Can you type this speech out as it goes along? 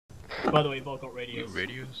By the way, we've all got We radios. got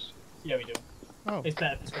radios? Yeah, we do. Oh, It's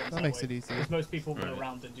better for scrims that makes it easier. because most people go Right.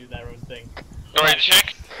 around and do their own thing. Alright,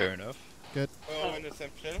 check. Fair enough. Good. Oh, in the same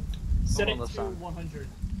channel. Set I'm it on the to sound. 100.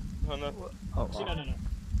 100. Oh, Actually, wow. no.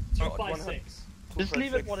 Oh, 256. Just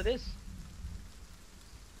leave it what it is.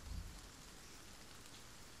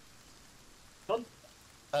 Done?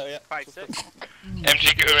 Oh, yeah. 5-6.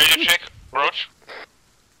 MG, radio check. Roach.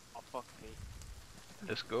 Oh, fuck me.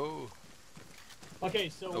 Let's go. Okay,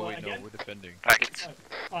 so Oh wait, no, again, we're defending.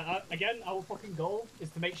 again, our fucking goal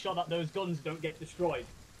is to make sure that those guns don't get destroyed.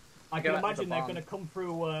 I Go can out to imagine the they're barn. going to come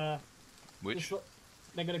through. Which?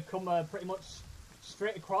 They're going to come pretty much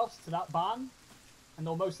straight across to that barn, and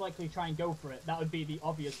they'll most likely try and go for it. That would be the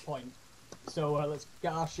obvious point. So let's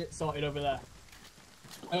get our shit sorted over there.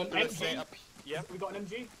 Let's stay MG, up. Yeah. we got an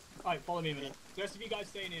MG. All right, follow me a minute. The rest of you guys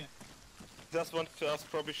stay in here. Just one first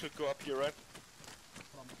probably should go up here, right?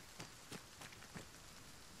 Hold on.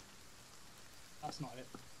 That's not it.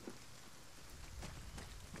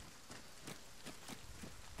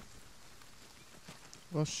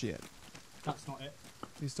 Well, shit. That's not it.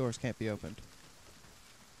 These doors can't be opened.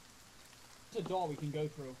 There's a door we can go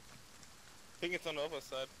through. I think it's on the other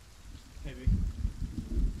side. Maybe.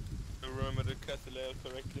 I remember the castle layout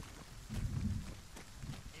correctly.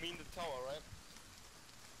 You mean the tower, right?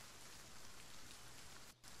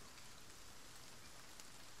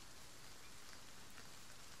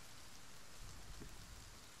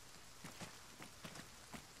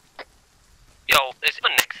 Yo, is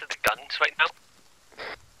anyone next to the guns right now?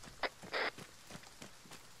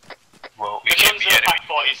 Well, We can't be enemy. Pack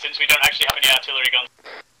 40 since we don't actually have any artillery guns.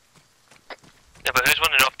 Yeah, but who's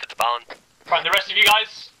running up to the barn? Right, the rest of you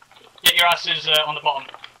guys, get your asses on the bottom.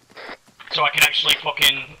 So I can actually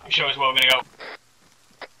fucking show us where we're gonna go.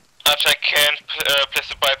 Arch, I can place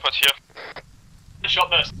the bipod here. Shot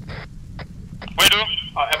burst. We do.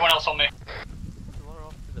 Alright, everyone else on me. Run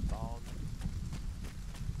off to the barn.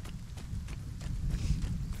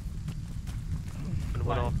 And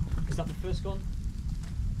one off. Is that the first gun?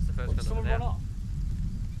 It's the first Did one someone over run there. off?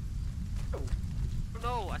 Oh,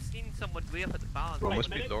 no, I seen someone way up at the barn. Well, Right, must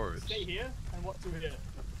a be minute, Lawrence. Stay here and watch through here.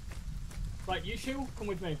 Right, you two, come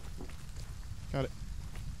with me. Got it.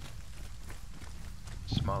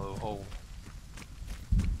 Small little hole.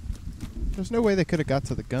 There's no way they could have got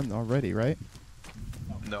to the gun already, right?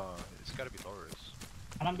 No, it's gotta be Lawrence.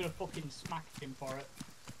 And I'm gonna fucking smack him for it.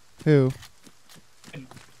 Who? Him.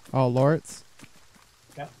 Oh, Lawrence?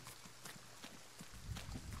 Yeah.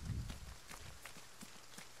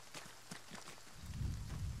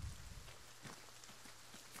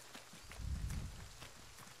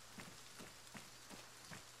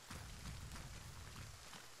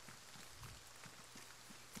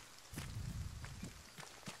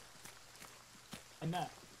 And there.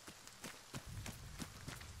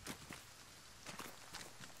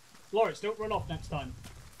 Lawrence, don't run off next time.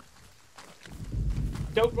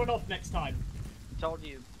 Don't run off next time. Told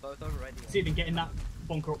you, both already. See if you can get in that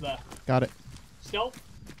bunker up there. Got it. Stealth.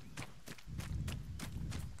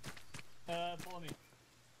 Follow me.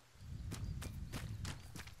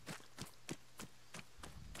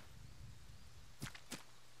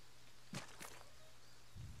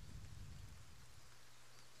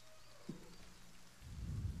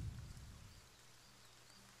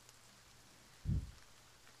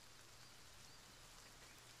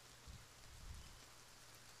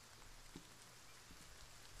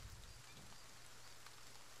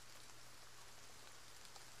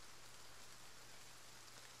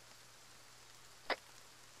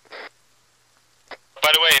 By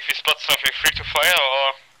the way, if you spot something, free to fire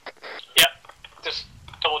or... Yep. Just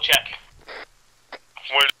double check.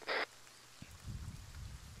 Well,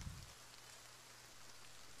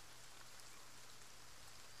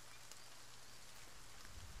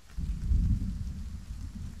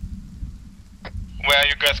 where are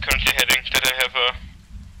you guys currently heading? Did I have a...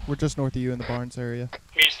 We're just north of you in the Barnes area.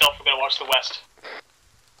 Me and Stealth are going to watch the west.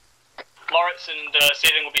 Lawrence and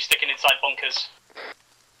Saving will be sticking inside bunkers.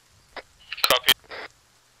 Copy.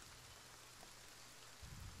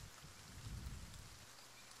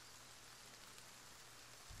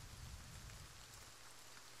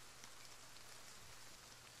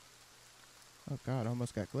 Oh god,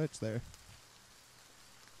 almost got glitched there.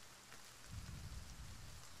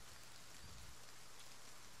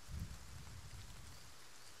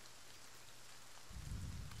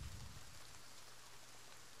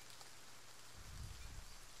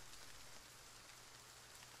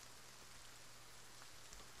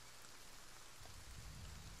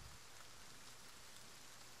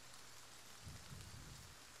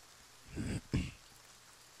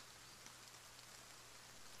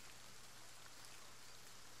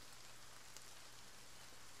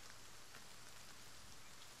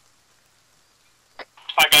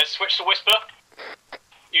 approach to Whisper.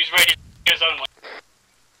 Use radios only.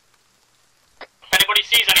 If anybody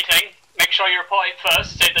sees anything, make sure you report it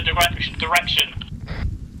first. Say the direction.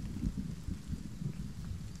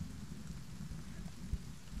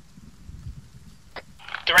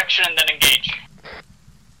 Direction and then engage.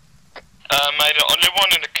 Am I the only one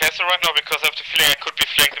in the castle right now because I have the feeling I could be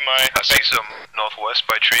flanked in my... I see some northwest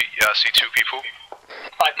by tree. Yeah, I see 2 people.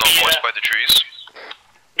 Right, Northwest by the trees.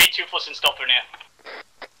 Me 2 plus and stop near.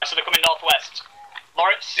 So they're coming northwest.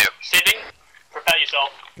 Lawrence, Yep. Siding, prepare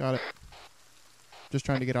yourself. Got it. Just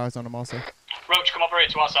trying to get eyes on them also. Roach, come over here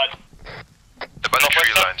to our side. They're by the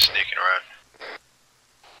tree line sneaking around.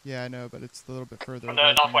 Yeah, I know, but it's a little bit further On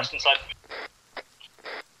away the from northwestern side.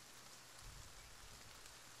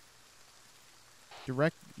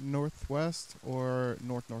 Direct northwest or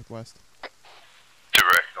north-northwest?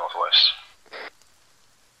 Direct northwest.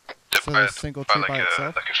 They're So by, the single by tree like by a,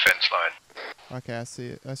 itself? like a fence line. Okay, I see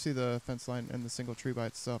it. I see the fence line and the single tree by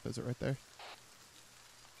itself. Is it right there?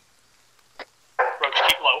 Roach,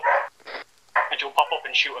 keep low. And you'll pop up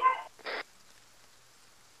and shoot him.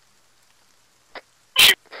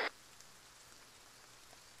 Shoot.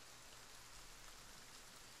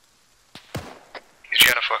 He's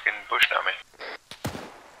trying to fucking bush down me.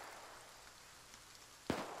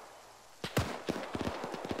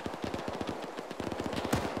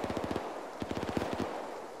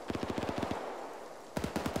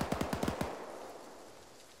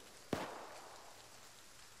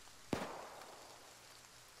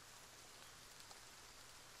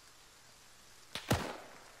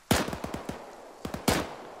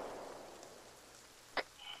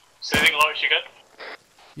 Sitting Lawrence, you good?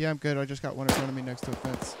 Yeah, I'm good. I just got one in front of me next to a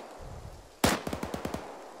fence.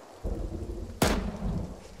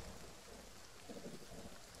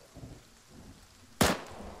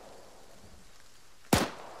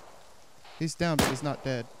 He's down, but he's not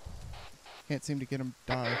dead. Can't seem to get him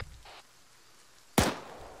to die.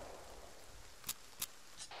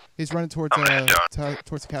 He's running towards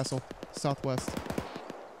towards the castle, southwest,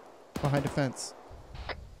 behind a fence.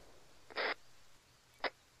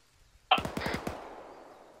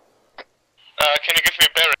 Can you give me a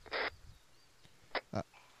bearing?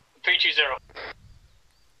 320.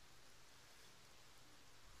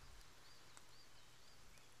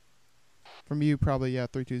 From you, probably, yeah,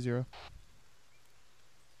 320.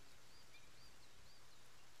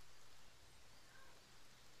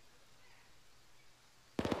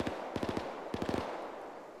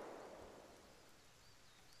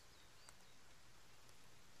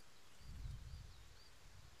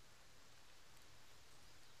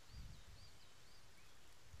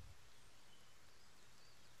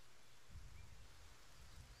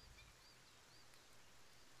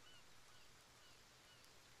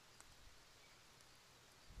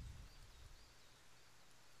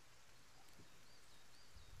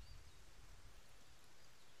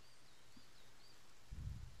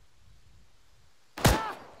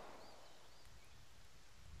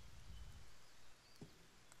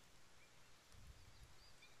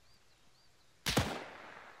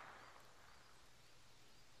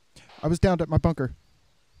 I was down at my bunker.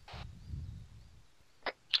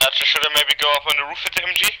 Should I maybe go up on the roof with the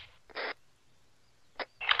MG?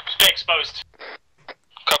 Stay exposed.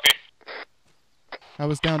 Copy. I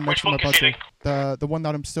was down next Which to my bunker is he bunker. The one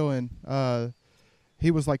that I'm still in. He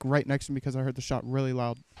was like right next to me because I heard the shot really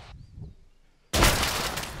loud.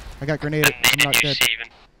 I got grenaded. I'm not dead.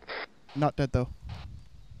 Not dead though.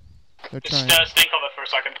 They're trying. Just stay in cover for a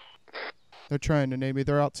second. They're trying to nade me.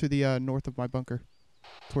 They're out to the north of my bunker,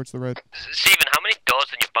 towards the road. Steven, how many doors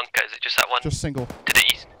in your bunker? Is it just that one? Just single. To the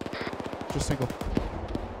east? Just single.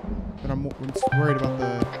 But I'm worried about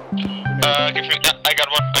the grenade. Give me. I got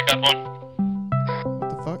one. I got one. What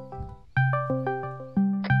the fuck?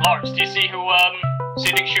 Lawrence, do you see who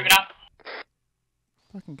Siding's shooting at?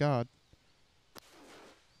 Fucking god.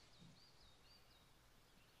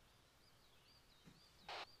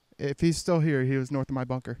 If he's still here, he was north of my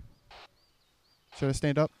bunker. Should I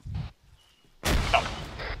stand up? No.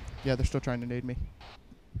 Yeah, they're still trying to nade me.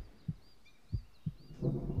 I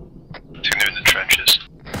think they're in the trenches.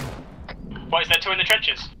 What, is there 2 in the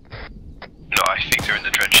trenches? No, I think they're in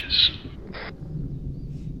the trenches.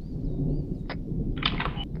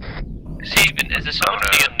 Steven, is there someone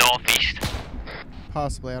to your northeast?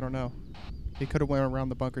 Possibly, I don't know. He could have went around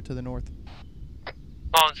the bunker to the north.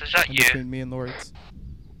 Lawrence, is that In you? between me and Lawrence.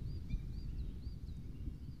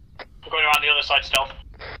 We're going around the other side stealth.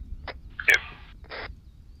 Yep.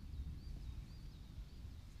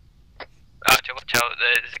 Watch out,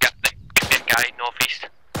 there's a guy northeast.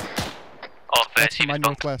 Of That's to my Steven's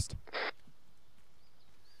bunker. northwest.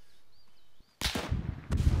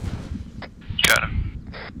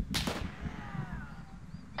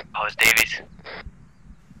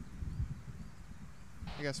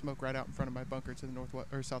 got smoke right out in front of my bunker to the northwest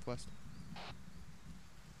or southwest.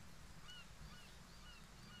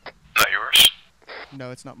 Not yours?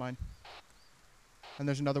 No, it's not mine. And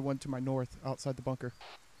there's another one to my north, outside the bunker.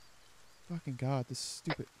 Fucking god, this is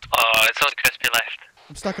stupid. Oh, it's only crispy left.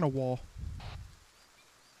 I'm stuck in a wall.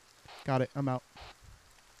 Got it, I'm out.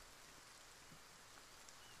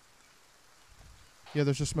 Yeah,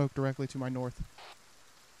 there's just smoke directly to my north.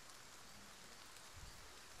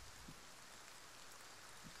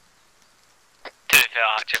 To be fair,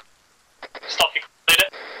 Archer. Stop, you completed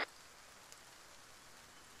it.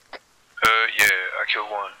 Yeah, I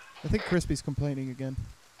killed one. I think Crispy's complaining again.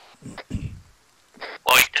 Well, you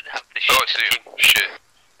didn't have the Oh, shit. I see him. Shit.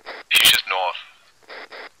 He's just north.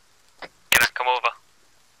 Can I come over?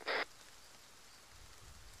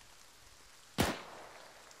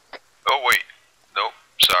 Oh, wait. Nope.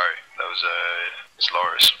 Sorry. That was, it's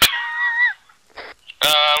Loris.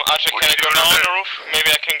 Archer, What can are I you go doing down out on there? the roof? Maybe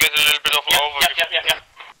I can get a little bit of an overview. Yep.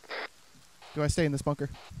 Do I stay in this bunker?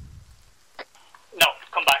 No,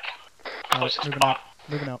 come back. Alright, Closest to the moving barn. out.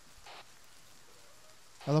 Moving out.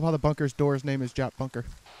 I love how the bunker's door's name is Jap Bunker.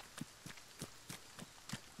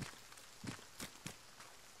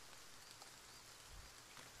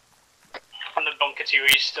 On the bunker to your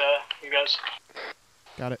east, you guys.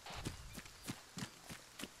 Got it.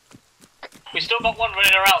 We still got one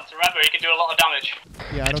running around. Remember, he can do a lot of damage.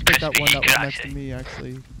 Yeah, I don't think that one that was Crispy, next to me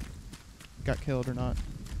actually got killed or not.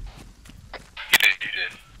 You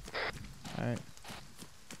did. Alright.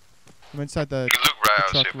 I'm inside the You look right the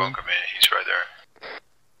out, truck say room. bunker man. He's right there.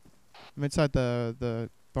 I'm inside the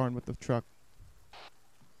barn with the truck.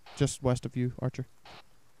 Just west of you, Archer.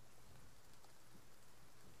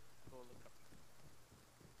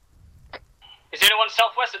 Is there anyone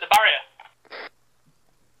southwest at the barrier?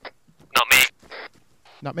 Not me.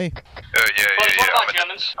 Not me. Yeah. What about I'm at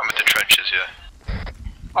Germans? I'm at the trenches, yeah.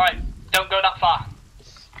 Alright, don't go that far.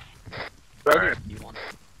 Alright. You want?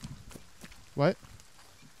 What?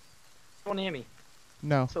 You want to hear me?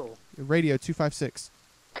 No. That's all. Radio 256.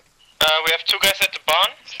 We have two guys at the barn.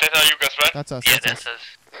 That are you guys, right? That's us. Yeah, That's us. this is.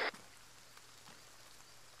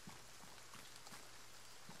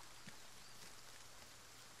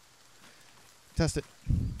 Test it.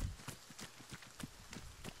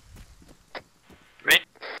 Me?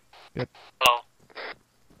 Good. Hello.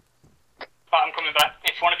 Right, I'm coming back.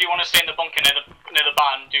 If one of you want to stay in the bunker near the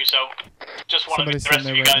barn, do so. Just one Somebody's of the rest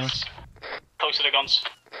sitting of there you right guys close to the guns.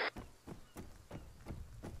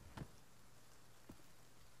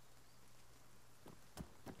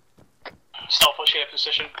 Stealth, what's your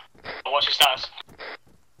position? Or what's your status?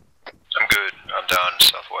 I'm good. I'm down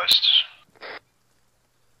southwest.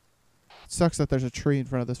 It sucks that there's a tree in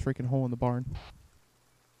front of this freaking hole in the barn.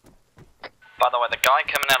 By the way, the guy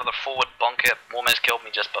coming out of the forward bunker almost killed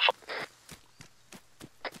me just before.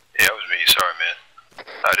 Yeah, it was me. Sorry, man.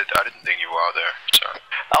 I didn't think you were out there. Sorry.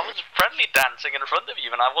 I was friendly dancing in front of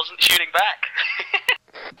you and I wasn't shooting back.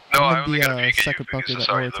 No, I'm I in only the, got a peek at you second bunker because I that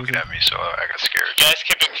saw you Lawrence was looking in. at me, so I got scared. Guys,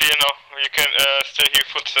 keep it clear now. You can still hear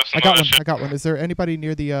footsteps I and got all that one. shit. I got one. Is there anybody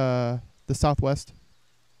near the southwest?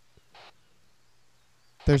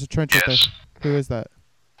 There's a trench right Yes. there. Who is that?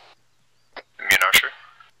 Me and Usher.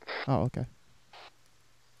 Oh, okay.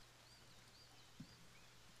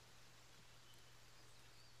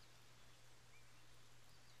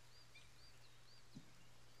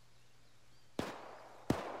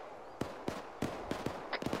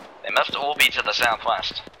 They must all be to the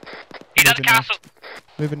southwest. He's at the Moving now. castle.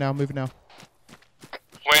 Moving now. Moving now.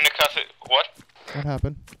 We're in the castle. What? What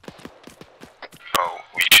happened? Oh,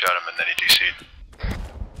 we shot him and then he DC'd.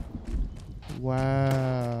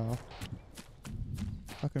 Wow.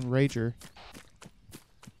 Fucking rager.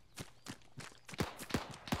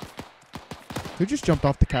 Who just jumped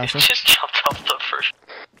off the castle? Just jumped off the first.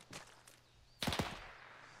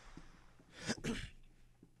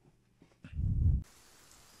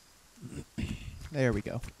 There we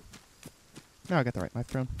go. Now I got the right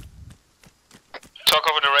microphone. Talk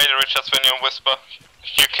over the radio, Richards, when you whisper.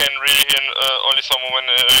 You can really hear only someone when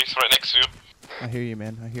he's right next to you. I hear you,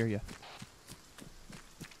 man. I hear you.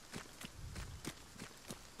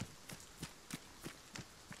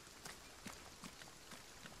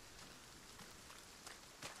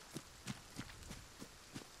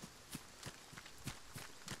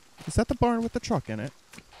 Is that the barn with the truck in it?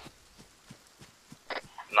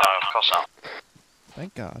 No, of course not.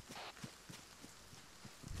 Thank God.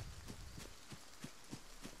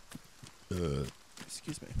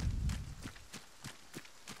 Excuse me.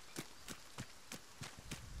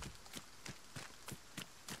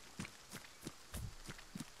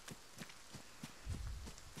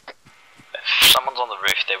 If someone's on the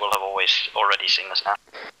roof, they will have already seen us now.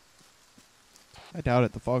 I doubt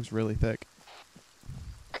it. The fog's really thick.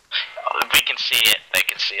 We can see it. They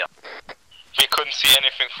can see it. We couldn't see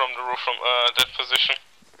anything from the roof from that position.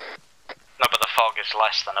 No, but the fog is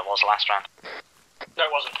less than it was last round. No,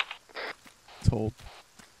 it wasn't. Told.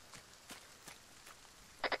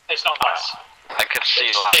 It's not less. I could see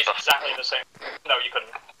It's last stuff. exactly the same. No, you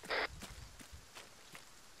couldn't.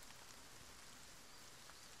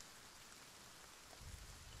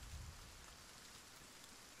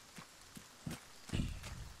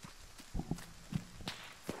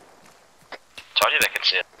 Told you they could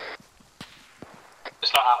see it.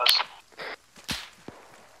 It's not Atlas.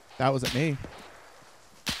 That wasn't me.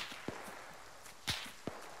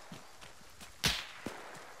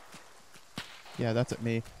 Yeah, that's at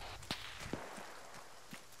me.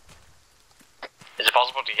 Is it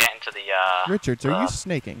possible to get into the Richards, are you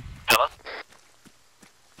snaking? pillar?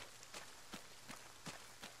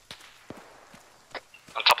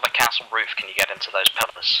 On top of the castle roof, can you get into those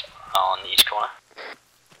pillars on each corner?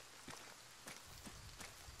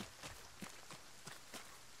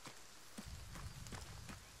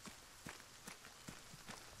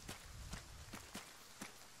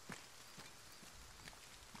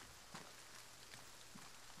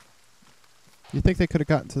 You think they could have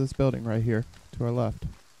gotten to this building right here, to our left?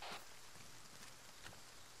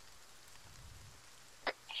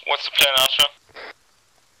 What's the plan, Archer?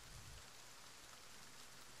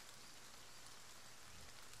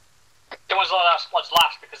 It was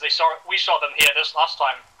last because we saw them here this last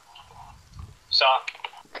time. So,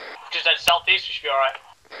 just at southeast, we should be alright.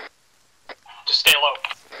 Just stay low.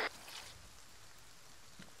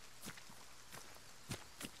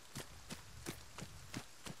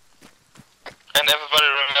 And everybody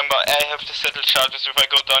remember, I have to settle charges. If I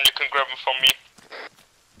go down, you can grab them from me.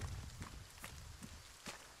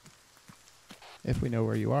 If we know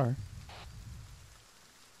where you are.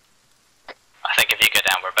 I think if you go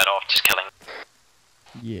down, we're better off just killing.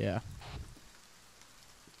 Yeah.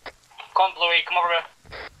 Come on, Bluey, come over here.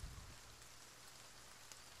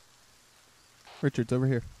 Richards, over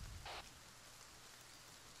here.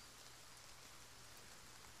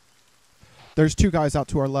 There's two guys out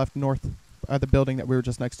to our left, north of the building that we were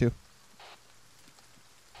just next to.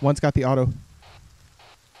 One's got the auto.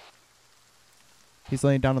 He's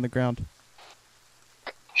laying down on the ground.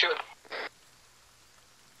 Shoot him.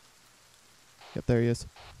 Yep, there he is.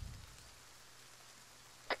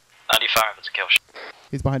 95 is a kill shot.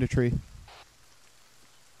 He's behind a tree.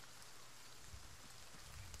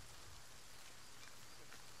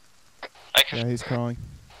 I can. Yeah, he's crawling.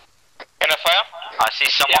 Can I fire? I see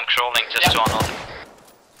someone crawling just to our north.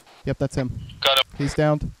 Yep, that's him. Got him. He's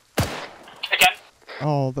downed. Again.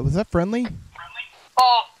 Oh, was that friendly?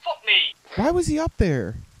 Oh, fuck me. Why was he up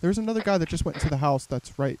there? There's another guy that just went into the house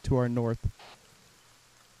that's right to our north.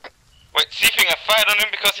 Wait, Seething, I fired on him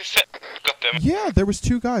because he said. Got them. Yeah, there was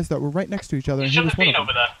two guys that were right next to each other, You and he shouldn't was have one of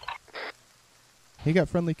been them. over there. He got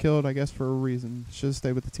friendly killed, I guess, for a reason. Should have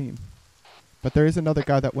stayed with the team. But there is another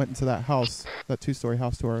guy that went into that house, that two-story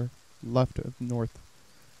house to our left of north.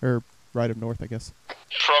 Or right of north, I guess.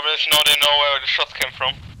 Problem is now they know where the shots came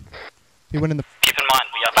from. He went in the... Keep in mind,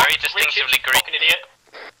 we are very distinctively green. Fucking idiot.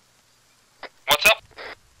 What's up?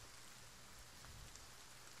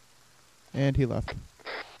 And he left.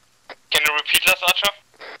 Can you repeat that, Archer?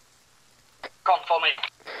 Come on, follow me.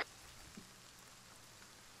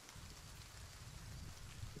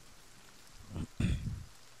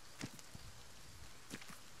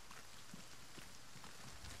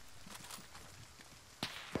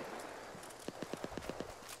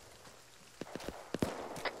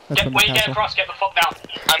 That's from the When you get castle. across, get the fuck down.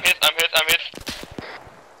 I'm hit.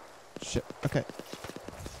 Shit, okay.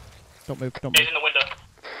 Don't move, don't He's move. in the window.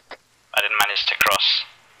 I didn't manage to cross.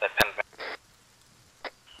 They pinned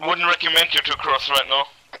me. Wouldn't recommend you to cross right now.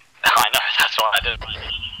 I know, that's what I did.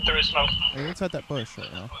 There is smoke. Are you inside that bush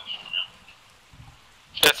right now?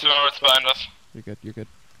 That's where it's behind us. You're good, you're good.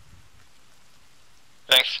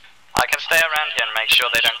 Thanks. I can stay around here and make sure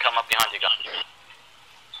they don't come up behind you guys.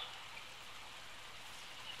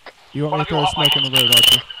 You want me to throw a smoke in the road,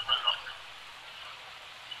 Archie?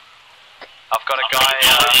 I've got a guy,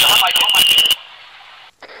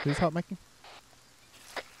 Who's hot micing?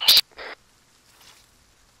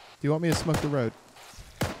 Do you want me to smoke the road?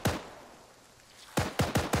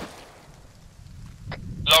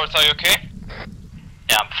 Lawrence, are you okay?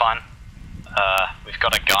 Yeah, I'm fine. We've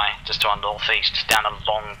got a guy just to our northeast, down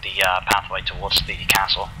along the pathway towards the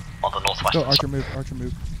castle, on the northwest. Go, Archer, move, Archer,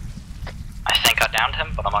 move. I think I downed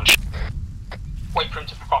him, but I'm unsure. Wait for him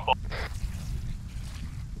to crop up.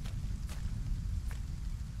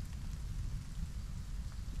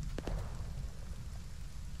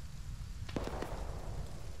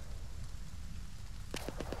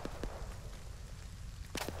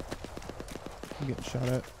 I'm getting shot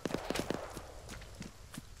at.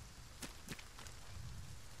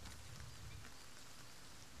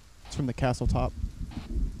 It's from the castle top.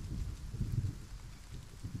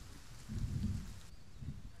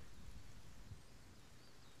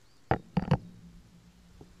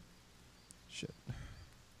 Shit.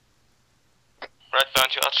 Right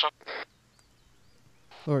behind you, Archer.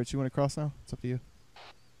 Lawrence, you want to cross now? It's up to you.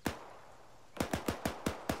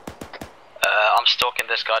 I'm stalking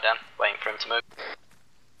this guy down, waiting for him to move.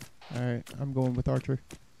 Alright, I'm going with Archer.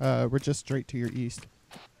 We're just straight to your east.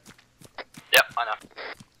 Yep, I know.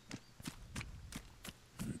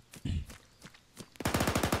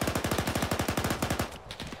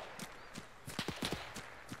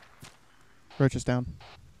 Roach is down.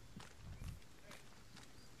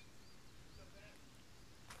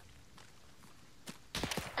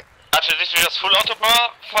 Archer, did you just full auto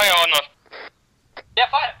fire or not? Yeah,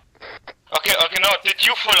 fire. Okay, now, did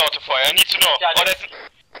you full auto fire? I need to know. Yeah, I did.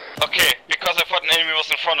 Okay, because I thought an enemy was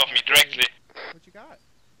in front of me directly. What you got?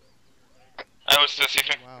 I was just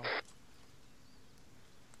even. Wow.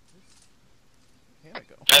 Can I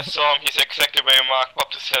go? I saw him, he's exactly where you marked,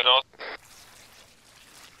 popped his head out.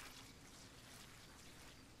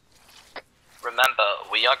 Remember,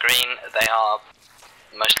 we are green, they are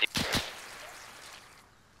mostly...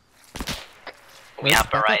 We Where's have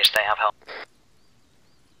the backup? berets, they have help.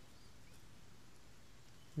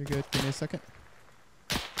 You're good. Give me a second.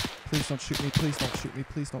 Please don't shoot me. Please don't shoot me.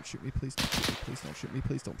 Please don't shoot me. Please don't shoot me. Please don't shoot me.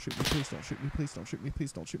 Please don't shoot me. Please don't shoot me. Please don't shoot me.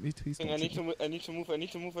 Please don't shoot me. Please don't I shoot need me. to move, I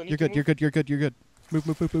need to move. You're good. You're good. You're good. You're good.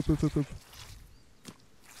 Move.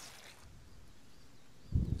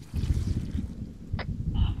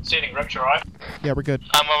 Seating Rich, alright? Yeah, we're good.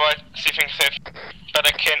 I'm alright, sleeping safe. But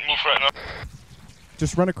I can't move right now.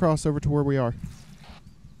 Just run across over to where we are.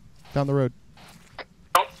 Down the road.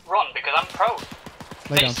 Don't run, because I'm prone.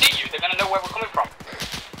 Lay They down. see you, they're gonna know where we're coming from.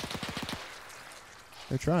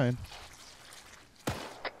 They're trying.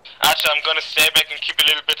 Archer, I'm gonna stay back and keep a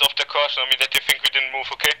little bit of the caution on me that you think we didn't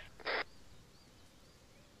move, okay?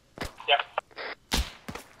 Yep.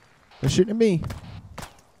 They're shooting at me.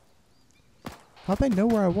 How'd they know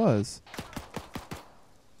where I was?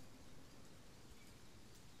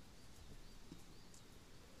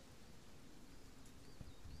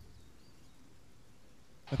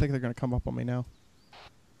 I think they're gonna come up on me now.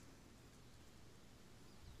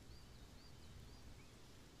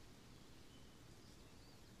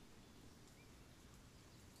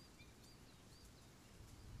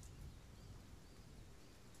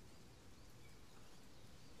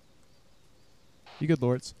 You good,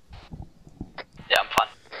 Lords? Yeah, I'm fine.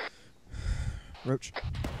 Roach.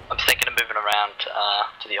 I'm thinking of moving around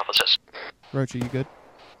to the opposites. Roach, are you good?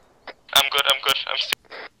 I'm good. I'm still.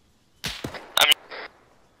 I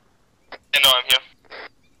know I'm here.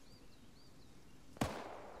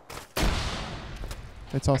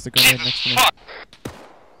 They tossed a grenade next to me. Fuck!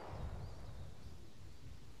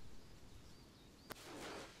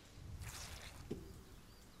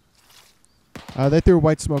 They threw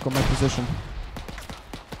white smoke on my position.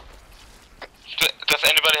 Does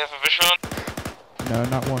anybody have a visual? No,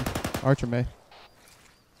 not one. Archer may.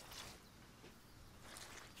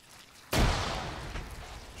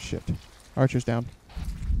 Shit. Archer's down.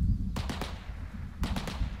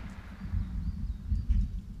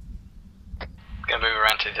 Gonna move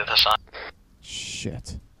around to the other side.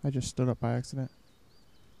 Shit. I just stood up by accident.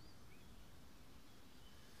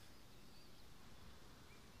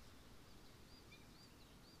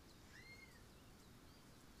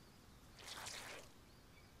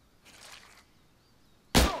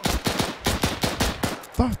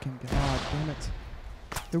 Fucking god damn it.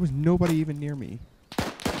 There was nobody even near me.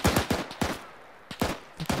 Fucking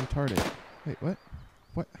retarded. Wait, what?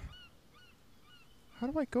 What? How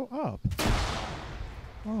do I go up?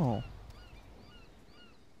 Oh.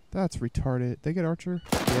 That's retarded. They get Archer?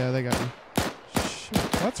 Yeah, they got me.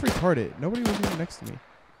 Shit, that's retarded. Nobody was even next to me.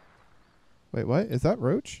 Wait, what? Is that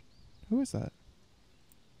Roach? Who is that?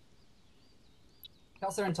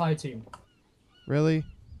 That's their entire team. Really?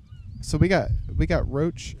 So we got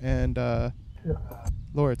Roach and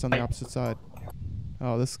Lawrence on the opposite side.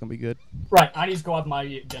 Oh, this is gonna be good. Right, I need to go have my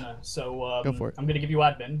dinner, so Go for it. I'm gonna give you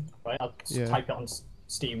admin, right? I'll Yeah. type it on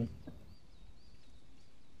Steam.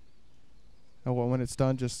 Oh well, when it's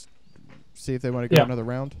done, just see if they want to go Yeah. another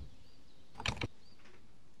round.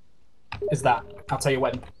 Is that? I'll tell you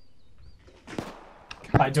when.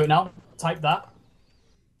 Right, do it now. Type that.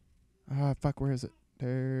 Ah, fuck. Where is it?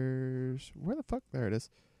 There's where the fuck? There it is.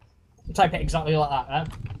 Type it exactly like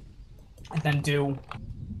that, and then do.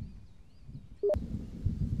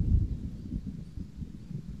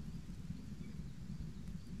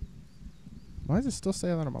 Why does it still say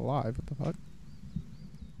that I'm alive? What the fuck?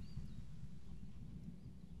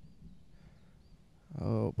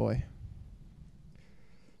 Oh boy.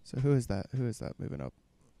 So who is that? Who is that moving up?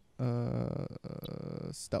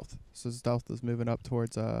 Stealth. So Stealth is moving up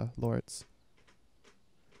towards Lawrence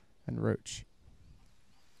and Roach.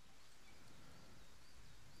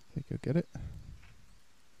 Think you'll get it?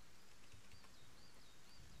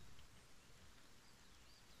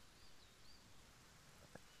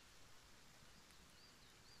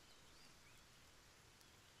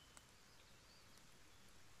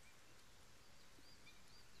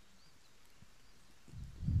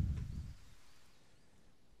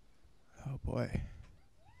 Oh boy.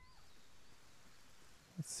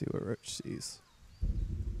 Let's see what Roach sees.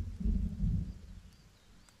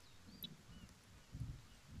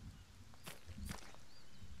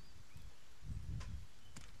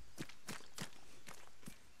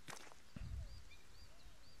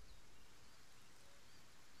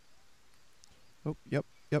 Oh, yep.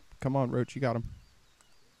 Come on, Roach, you got him.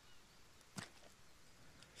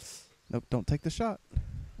 Nope, don't take the shot.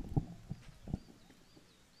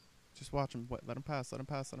 Just watch him. Let him pass. Let him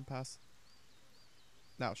pass.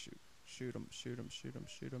 Now shoot. Shoot him.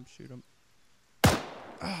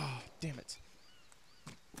 Ah, oh, damn it.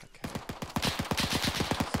 Okay.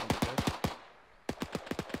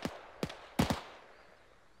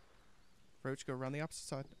 Roach, go around the opposite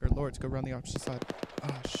side. Or Lords, go around the opposite side.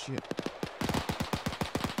 Oh, shit.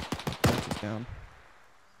 Roach is down.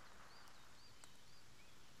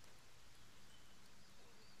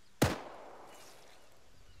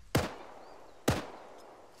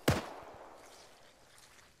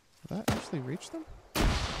 Did that actually reach them?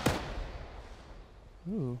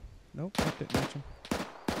 Ooh. Nope, that didn't reach him.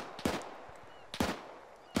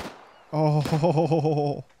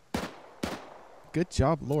 Oh, good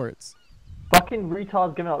job, Lawrence. Fucking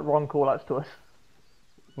retards giving out wrong callouts to us.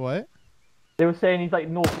 What? They were saying he's like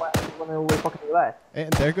northwest when they're all the way fucking to the west.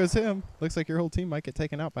 And there goes him. Looks like your whole team might get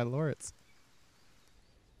taken out by Lawrence.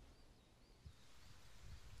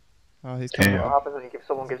 Oh, he's coming. What happens when you give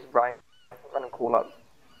someone gives random callouts?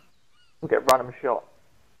 We'll get random shot.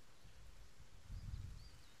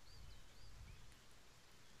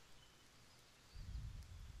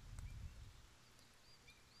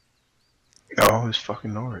 Oh, it's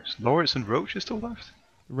fucking Lawrence. Lawrence and Roach is still left?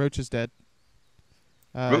 Roach is dead.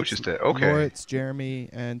 Roach is dead, okay. Lawrence, Jeremy,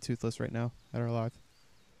 and Toothless right now that are alive.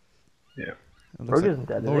 Yeah. Roach isn't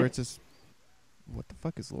dead, Lawrence is... What the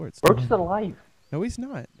fuck is Lawrence? Roach is alive. No, he's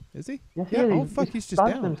not. Is he? Yes, yeah. He is. Oh, fuck, he's just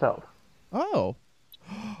down. Himself. Oh.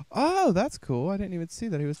 Oh, that's cool. I didn't even see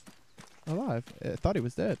that he was alive. I thought he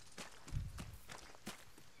was dead.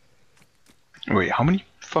 Wait, how many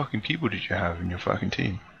fucking people did you have in your fucking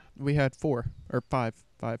team? We had 4 or 5.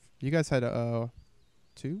 You guys had 2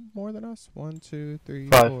 more than us. 1, 2, 3,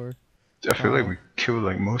 4. I feel like we killed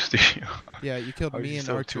like most of you. Yeah, you killed me and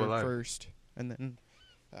Archer alive? first, and then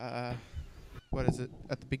what is it?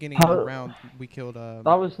 At the beginning of the round, we killed. That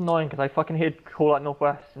was annoying because I fucking heard call out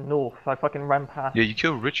northwest and north. I fucking ran past. Yeah, you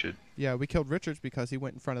killed Richard. Yeah, we killed Richards because he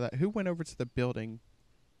went in front of that. Who went over to the building,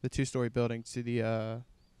 the 2-story building, to the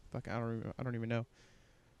fuck? I don't even know.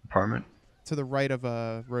 Apartment. To the right of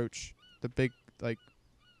Roach, the big like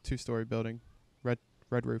 2-story building, red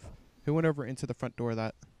roof. Who went over into the front door of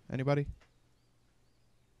that? Anybody?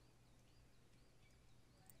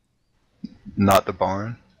 Not the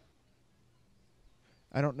barn.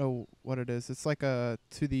 I don't know what it is. It's like to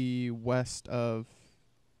the west of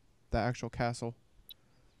the actual castle.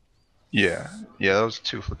 Yeah, that was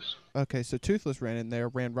Toothless. Okay, so Toothless ran in there,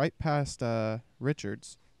 ran right past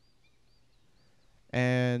Richards,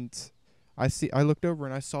 and I looked over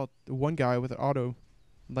and I saw one guy with an auto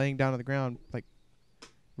laying down on the ground, like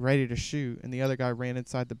ready to shoot, and the other guy ran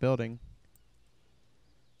inside the building.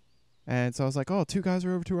 And so I was like, oh, 2 guys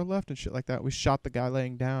are over to our left and shit like that. We shot the guy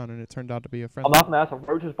laying down, and it turned out to be a friend. I'm laughing at that.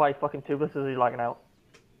 Roach is by fucking Toothless as he's lagging out.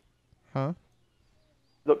 Huh?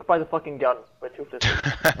 Look by the fucking gun where Toothless is.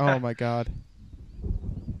 Oh my god.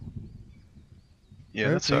 Yeah,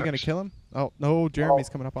 Roach, that's are you gonna kill him? Oh no, Jeremy's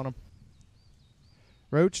coming up on him.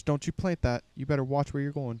 Roach, don't you plant that. You better watch where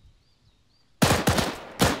you're going.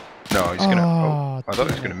 No, he's gonna. Oh, I thought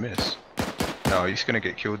he was gonna miss. No, he's gonna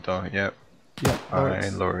get killed though. Yep. Yeah.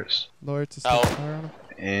 Alright, Lawrence. Lawrence is taking fire on him.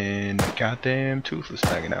 And goddamn Toothless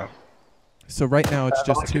tagging out. So right now it's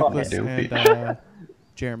just Toothless and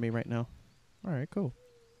Jeremy right now. Alright, cool.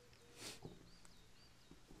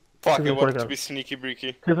 Fuck, I wanted to be sneaky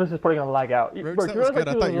breaky. Toothless is probably gonna lag out. Roach, that was good.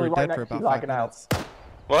 I thought you were dead for about 5 minutes.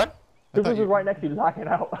 What? Toothless was right next to you lagging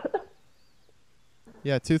out.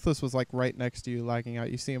 Yeah, Toothless was like right next to you lagging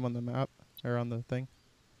out. You see him on the map? Or on the thing?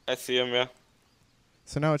 I see him, yeah.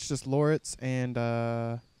 So now it's just Loritz and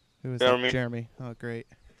who is Jeremy. that? Jeremy. Oh, great.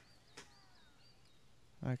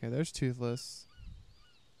 Okay, there's Toothless.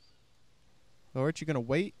 Loritz, you gonna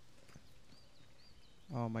wait?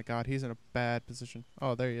 Oh my God, he's in a bad position.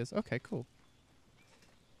 Oh, there he is. Okay, cool.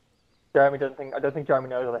 Jeremy doesn't think. I don't think Jeremy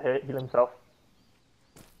knows how to heal himself.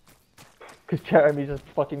 Because Jeremy's just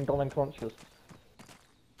fucking gone unconscious.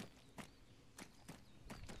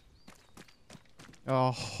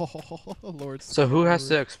 Oh, Lord. So who has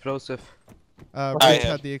the explosive? Rich I had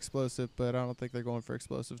have. the explosive, but I don't think they're going for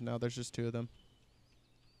explosives now. There's just 2 of them.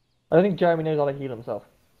 I don't think Jeremy knows how to heal himself.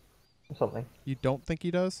 Or something. You don't think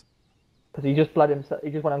he does? Because he just bled himself. He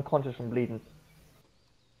just went unconscious from bleeding.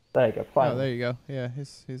 There you go. Fine. Oh, there you go. Yeah,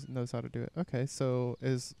 he's knows how to do it. Okay, so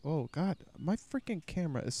is oh God, my freaking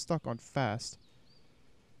camera is stuck on fast.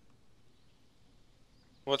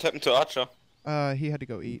 What happened to Archer? He had to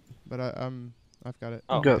go eat, but I've got it.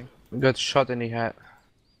 Oh. Got shot in the head.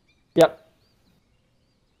 Yep.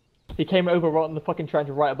 He came over right on the fucking trench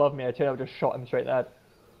right above me. I tell you, I just shot him straight in the head.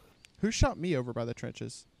 Who shot me over by the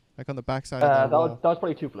trenches? Like on the backside That of the wall. was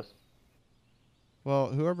probably Toothless. Well,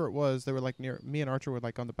 whoever it was, they were like near me and Archer were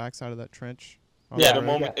like on the backside of that trench. on Yeah, the the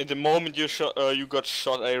road. moment in the moment you shot, you got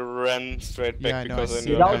shot, I ran straight back Yeah, I know, because I I see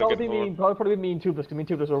knew that. I That was would gonna be get me. bored. That would probably be me and Toothless, because me and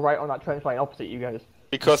Toothless were right on that trench line opposite you guys.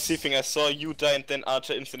 Because Seething, I saw you die and then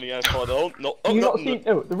Archer instantly. I thought, oh no, oh Do you no, not see?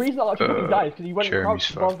 No, the reason that Archer fucking died is because he went Jeremy's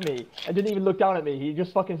crouched above fucked. me and didn't even look down at me. He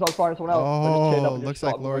just fucking started firing someone else. I just turned up Oh, and just looks shot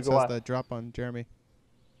like him and Lawrence moved has away. the drop on Jeremy.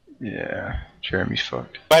 Yeah, Jeremy's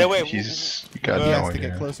fucked. By the way, he's got He no has to idea.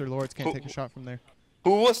 get closer. Lawrence can't take a shot from there.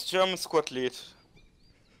 Who was German squad lead?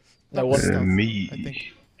 No, That was what? stealth, Me. I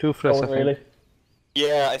think. Toothless, I Oh, think. really?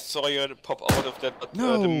 Yeah, I saw you pop out of that, but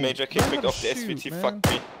No, the major learn how kickback to of the shoot, SVT man. fucked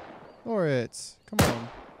me. Lawrence, come on.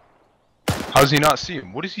 How does he not see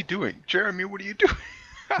him? What is he doing? Jeremy, what are you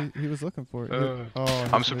doing? He was looking for it. Uh, Oh,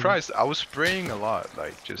 I'm he's surprised. I was spraying a lot,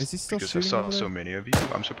 like Is just he still because I shooting saw over there? so many of you.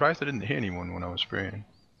 I'm surprised I didn't hit anyone when I was spraying. moving.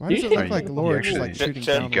 Why does it You look like should- Lawrence is you like actually- shooting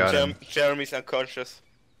Jer- down? got him. Jeremy's unconscious.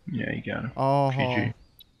 Yeah, you got him. Oh, GG.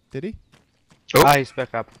 did he? Oh, Ah, he's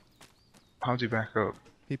back up. how'd he back up?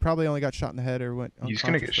 He probably only got shot in the head or went. He's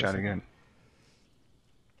gonna get unconscious for a shot second. again.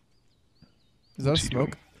 Is that a What's he smoke?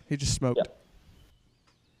 doing? He just smoked. Yep.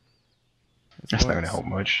 It's That's not gonna Lawrence. help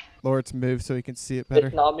much. Lawrence moved so he can see it better.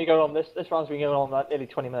 This round's been going on like nearly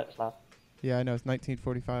 20 minutes now. Yeah, I know. It's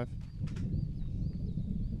 1945.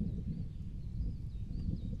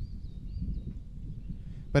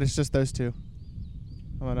 But it's just those 2.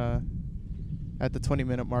 I'm gonna at the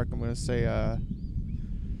 20-minute mark. I'm gonna say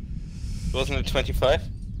Wasn't it 25?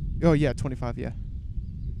 oh yeah, 25. Yeah.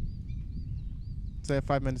 So they have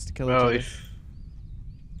 5 minutes to kill each Well, other. if...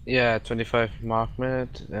 Yeah, 25 mark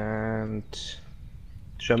minute, and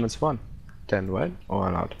Germans won. Then, right? Or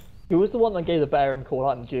not? Who was the one that gave the Baron call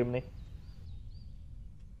out in Germany?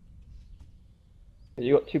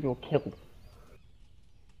 You got 2 people killed.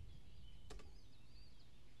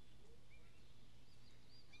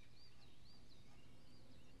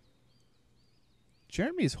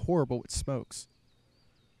 Jeremy's horrible with smokes.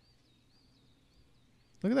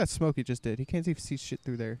 Look at that smoke he just did. He can't even see shit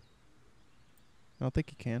through there. I don't think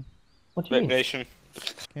he can. What do you Black mean? Nation.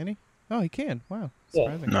 Can he? Oh, he can. Wow. Yeah.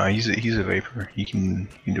 Surprising. No, he's a vapor. He can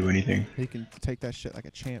do anything. He can take that shit like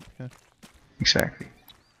a champ. Huh? Exactly.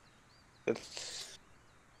 That's...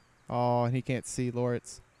 Oh, and he can't see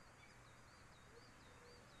Lawrence.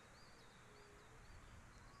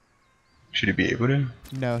 Should he be able to?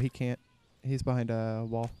 No, he can't. He's behind a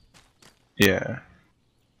wall. Yeah.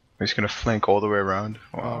 He's gonna flank all the way around.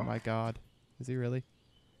 Wow. Oh my god. Is he really?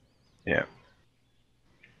 Yeah.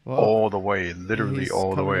 Well, All the way, literally he's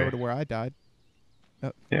all the coming way. over to where I died.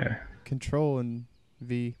 Yeah. Control and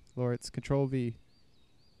V. Lawrence, Control V.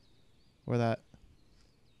 Or that.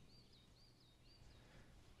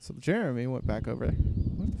 So Jeremy went back over there.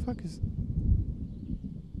 What the fuck is...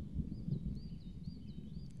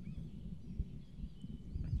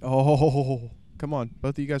 Oh, come on.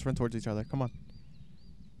 Both of you guys run towards each other. Come on.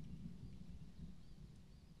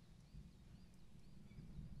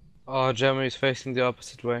 Oh, Germany's facing the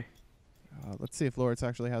opposite way. Let's see if Lawrence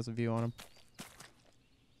actually has a view on him.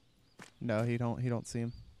 No, he don't see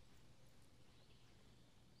him.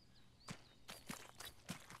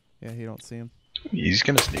 Yeah, he don't see him. He's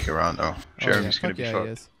gonna sneak around though. Jeremy's oh, yeah. gonna Fuck be yeah, fucked.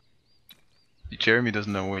 he is. Jeremy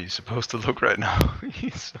doesn't know where he's supposed to look right now.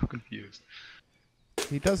 He's so confused.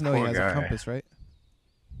 He does know he Poor has guy. a compass, right?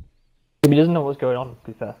 He doesn't know what's going on,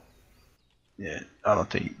 to be fair. Yeah, I don't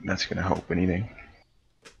think that's gonna help anything.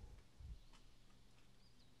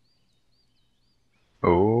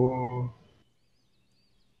 Oh,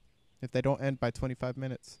 If they don't end by 25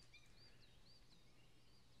 minutes.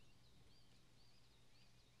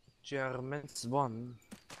 Germans won.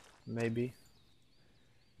 Maybe.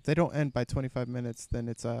 If they don't end by 25 minutes, then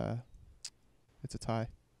it's a tie.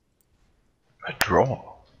 A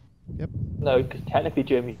draw. Yep. No, because technically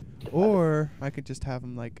Germany. Or I could just have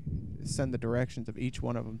them like send the directions of each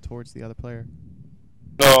one of them towards the other player.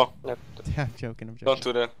 No, No. Yeah, I'm joking. I'm joking. don't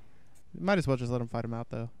do that. Might as well just let them fight him out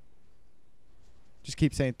though. Just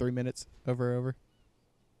keep saying 3 minutes over and over.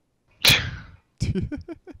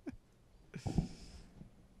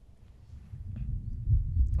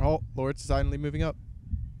 Oh, Lord's silently moving up.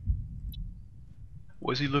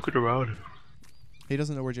 Was he looking around? He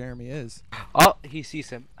doesn't know where Jeremy is. Oh, he sees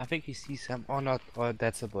him. I think he sees him. Or not. Or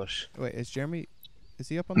that's a bush. Wait, is Jeremy? Is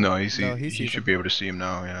he up on? No, the... he sees should him. be able to see him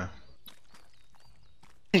now. Yeah.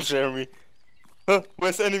 Jeremy. Huh,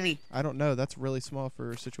 where's enemy? I don't know. That's really small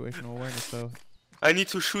for situational awareness, though. I need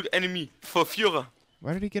to shoot enemy for Führer.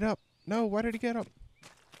 Why did he get up? No, why did he get up?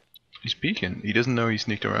 He's peeking. He doesn't know he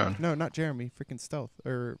sneaked around. No, not Jeremy. Freaking stealth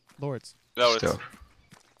or Lords. No, it's Stealth.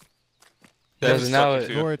 Because now talking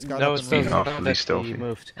to you. Lords got no, up it's and not ran. Awfully that stealthy. he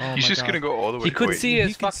moved. Oh He's my just God. gonna go all the way. He could Wait, see He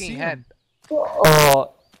his can fucking see head. him.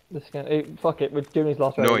 Oh, this guy. Fuck it. With Germany's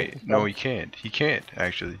lost. No, already. no, he can't. He can't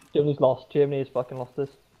actually. Germany's lost. Germany has fucking lost this.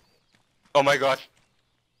 Oh my god.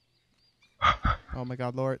 Oh my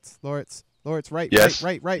God, Lords, right, Yes.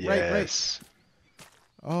 right. Yes.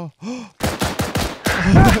 Oh.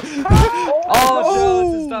 Oh,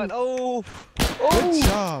 no, it's done. Oh! Good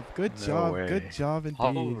job, good No job, way. good job indeed.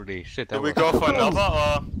 Holy shit, that Do we was go for another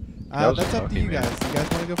or? That was That's up to fucking you guys. amazing. You guys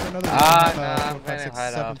want to go for another? Ah, We nah, have, I'm 4, 5, gonna 6,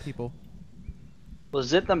 hide 7 out. people.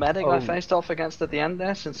 Was it the medic I Oh. faced off against at the end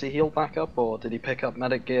there, since he healed back up, or did he pick up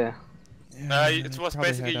medic gear? Yeah, It was probably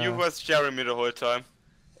basically had, you versus Jeremy the whole time.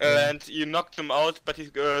 Yeah. And you knocked him out, but he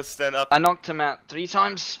stand up. I knocked him out 3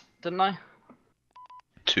 times, didn't I?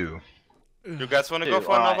 2. You guys wanna Two, go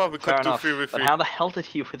for alright, another? We fair could do enough. 3v3. But how the hell did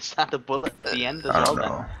he withstand a bullet at the end as I well don't then?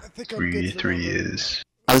 know. I think I'm good for 3 another. is.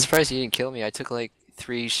 I'm surprised you didn't kill me. I took like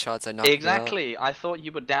 3 shots. I knocked you out. Exactly, I thought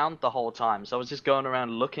you were downed the whole time, so I was just going around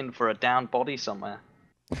looking for a downed body somewhere.